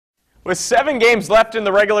With 7 games left in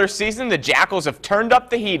the regular season, the Jackals have turned up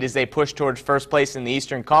the heat as they push towards first place in the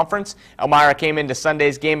Eastern Conference. Elmira came into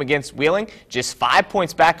Sunday's game against Wheeling just 5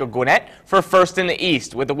 points back of Gwinnett for first in the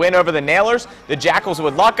East. With the win over the Nailers, the Jackals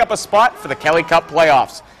would lock up a spot for the Kelly Cup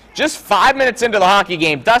playoffs. Just 5 minutes into the hockey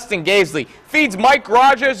game, Dustin Gaisley feeds Mike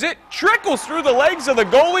Rogers. It trickles through the legs of the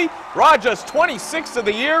goalie. Rogers, 26th of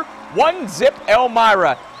the year, 1-zip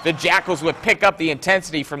Elmira. The Jackals would pick up the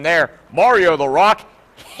intensity from there. Mario Larocque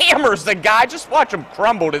hammers the guy. Just watch him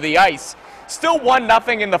crumble to the ice. Still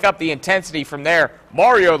 1-0 in the up the intensity from there.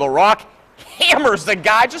 Mario Larocque hammers the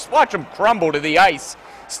guy. Just watch him crumble to the ice.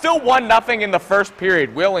 Still 1-0 in the first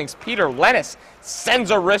period. Wheeling's Peter Lennis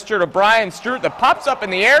sends a wrister to Brian Stewart that pops up in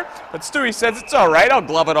the air, but Stewie says it's all right, I'll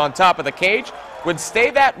glove it on top of the cage. Would stay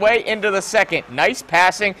that way into the second. Nice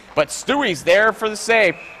passing, but Stewie's there for the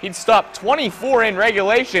save. He'd stop 24 in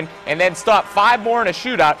regulation and then stop 5 more in a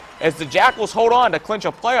shootout as the Jackals hold on to clinch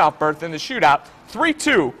a playoff berth in the shootout,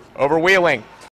 3-2 over Wheeling.